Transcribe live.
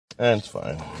That's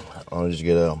fine. I'll just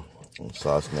get a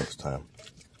sauce next time.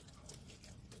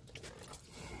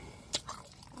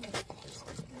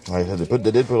 Like I said, they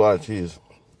did put a lot of cheese.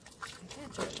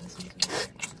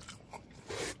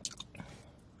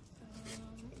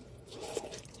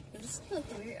 This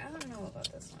looks weird. I don't know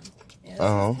about this one. Yeah, this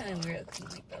is kind of weird looking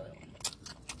like the other one.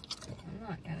 I'm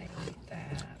not gonna eat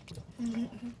that.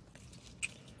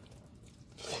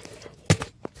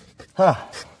 Huh.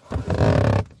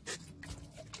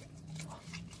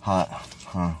 Hot.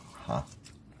 Huh. Huh.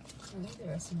 I need the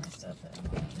rest of my stuff at home.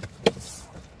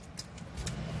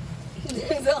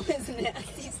 There's all this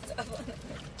nasty stuff on it.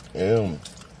 Ew.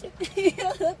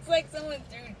 It looks like someone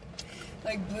threw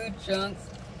like blue chunks.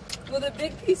 Well, the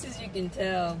big pieces you can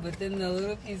tell, but then the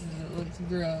little pieces it looks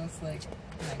gross. Like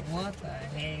what the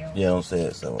hell? Yeah, don't say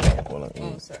it. So when I eat.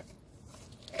 Oh, sorry.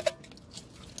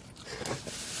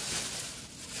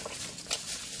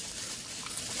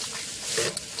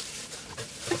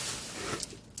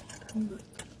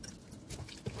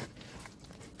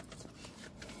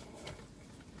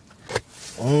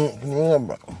 Yeah.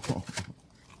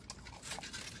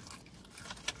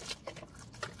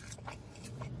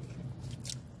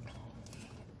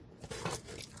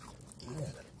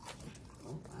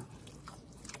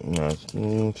 Nice.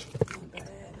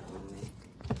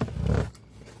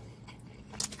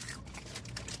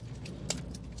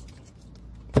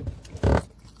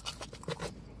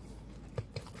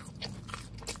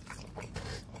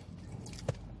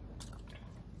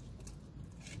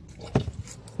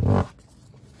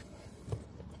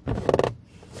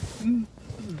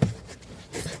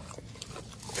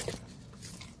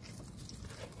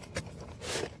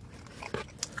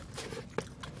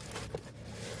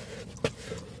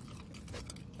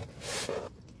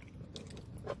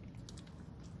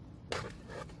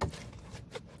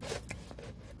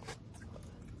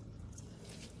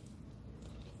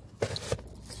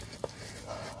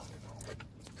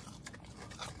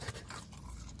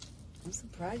 I'm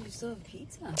surprised you still have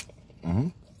pizza. Mm-hmm.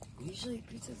 Usually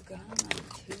pizza's gone in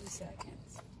like 2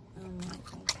 seconds.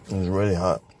 It's really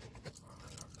hot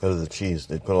because of the cheese.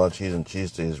 They put a lot of cheese, and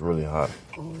cheese stays really hot.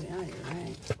 Oh yeah, you're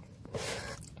right.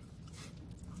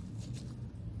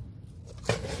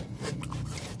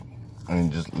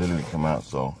 And it just literally come out,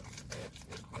 so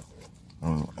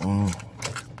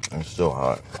it's still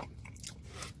hot.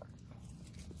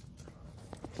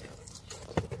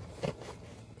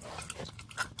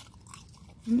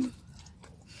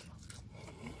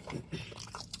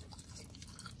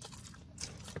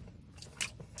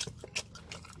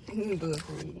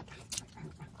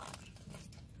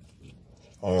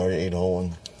 Oh, I already ate a whole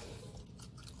one.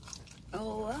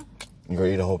 Oh, what? You gonna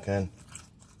eat a whole can?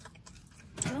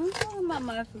 Don't talk about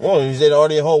my food. Well, you said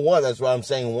already a whole one. That's why I'm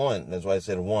saying one. That's why I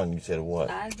said one. You said what?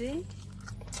 I did?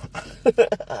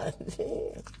 I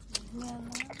did. Yeah,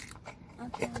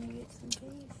 I'm trying to get some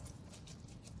peace.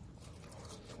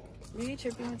 Maybe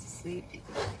Trippy went to sleep.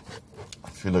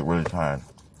 She looked really tired.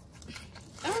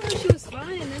 I don't know, she was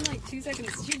fine, and then like 2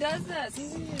 seconds, she does that.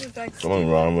 Sometimes she's just like,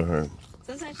 Something wrong with her.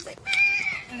 sometimes she's like,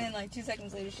 and then like 2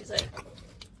 seconds later, she's like,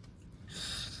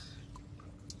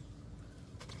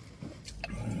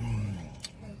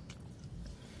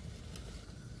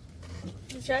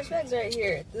 the trash bag's right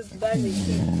here. This bag that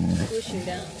you keep pushing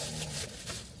down.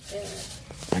 Yeah.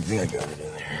 I think I got it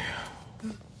in there.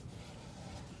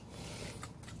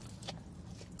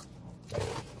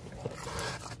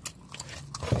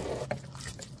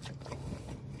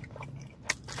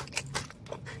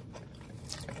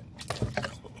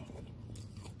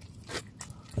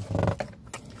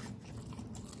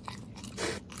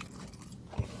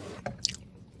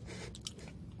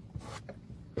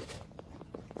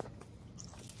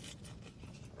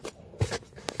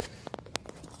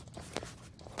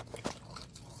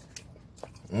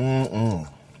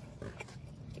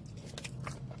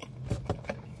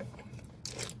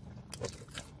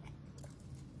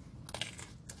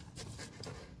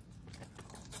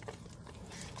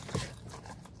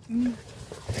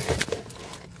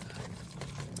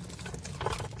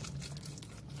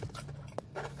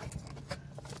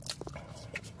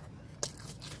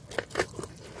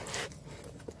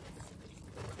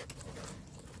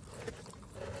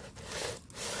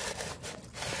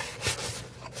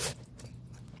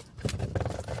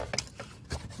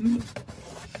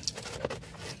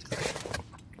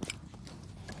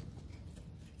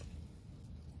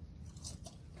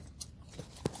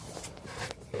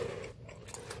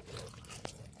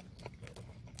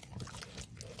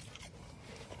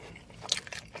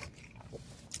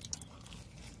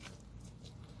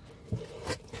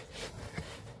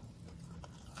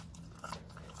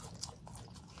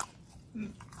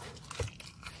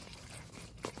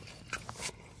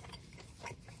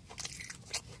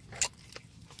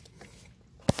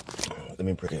 Let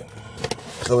me prick it.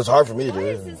 So it's hard for me to do Why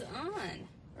it. is this on?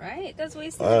 Right? That's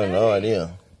wasting I have no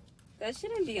idea. That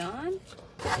shouldn't be on.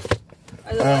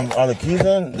 Are the keys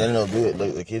on? Then it'll do it.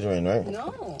 Look, the keys are in, right?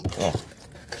 No. Oh.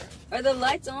 Are the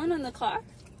lights on the clock?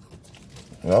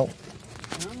 No.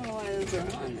 I don't know why those are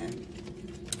on then.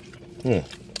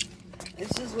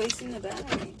 It's just wasting the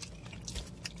battery.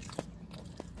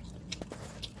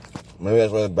 Maybe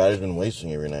that's why the battery's been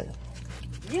wasting every night.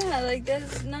 Yeah, like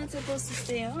that's not supposed to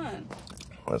stay on.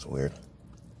 That's weird.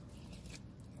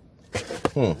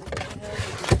 That's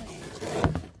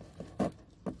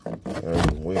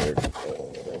weird.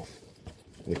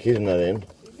 The key's not in.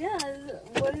 Yeah,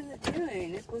 what is it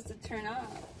doing? It's supposed to turn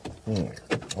off.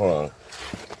 Hold on.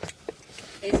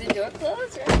 Is the door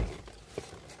closed, right?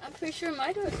 I'm pretty sure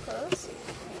my door's closed.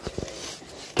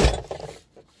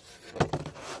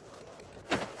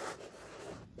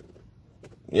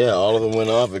 Yeah, all of them went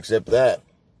off except that.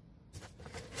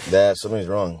 Something's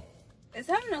wrong. It's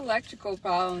having electrical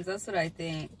problems, that's what I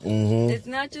think. It's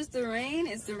not just the rain,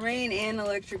 it's the rain and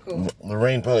electrical. The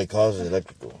rain probably causes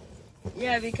electrical.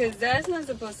 Yeah, because that's not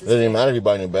supposed to It doesn't even matter if you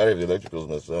buy a new battery if the electrical's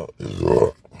messed up.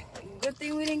 Good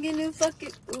thing we didn't get new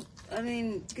fucking...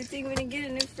 good thing we didn't get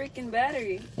a new freaking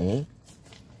battery.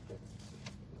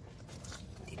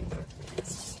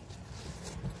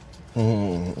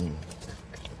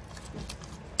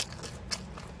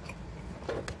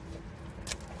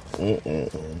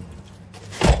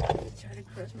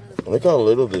 Look how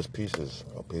little this piece is.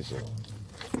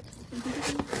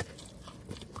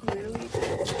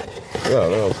 Yeah,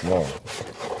 they're all small.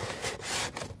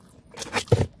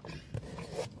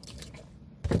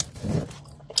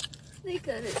 They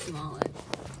cut it smaller.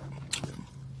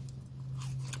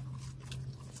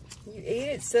 You ate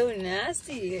it so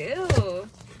nasty. Ew.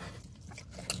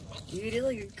 You ate it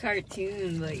like a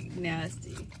cartoon, like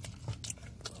nasty.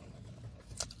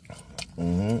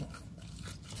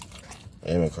 I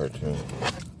am a cartoon.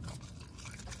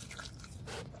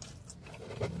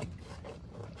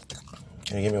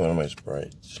 Can you give me one of my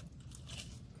Sprites?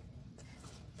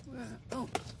 Oh.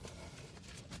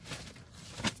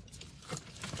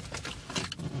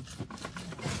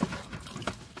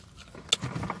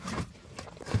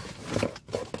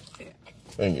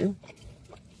 Thank you.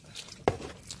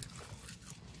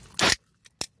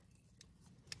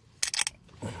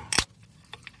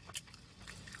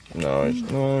 Nice.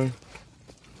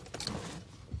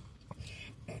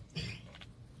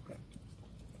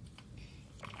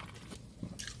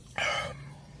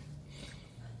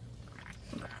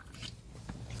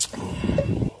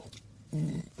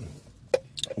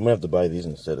 I'm gonna have to buy these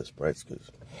instead of Sprites because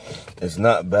it's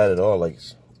not bad at all. Like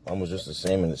it's almost just the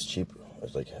same and it's cheaper.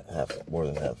 It's like half, more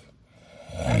than half.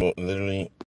 Literally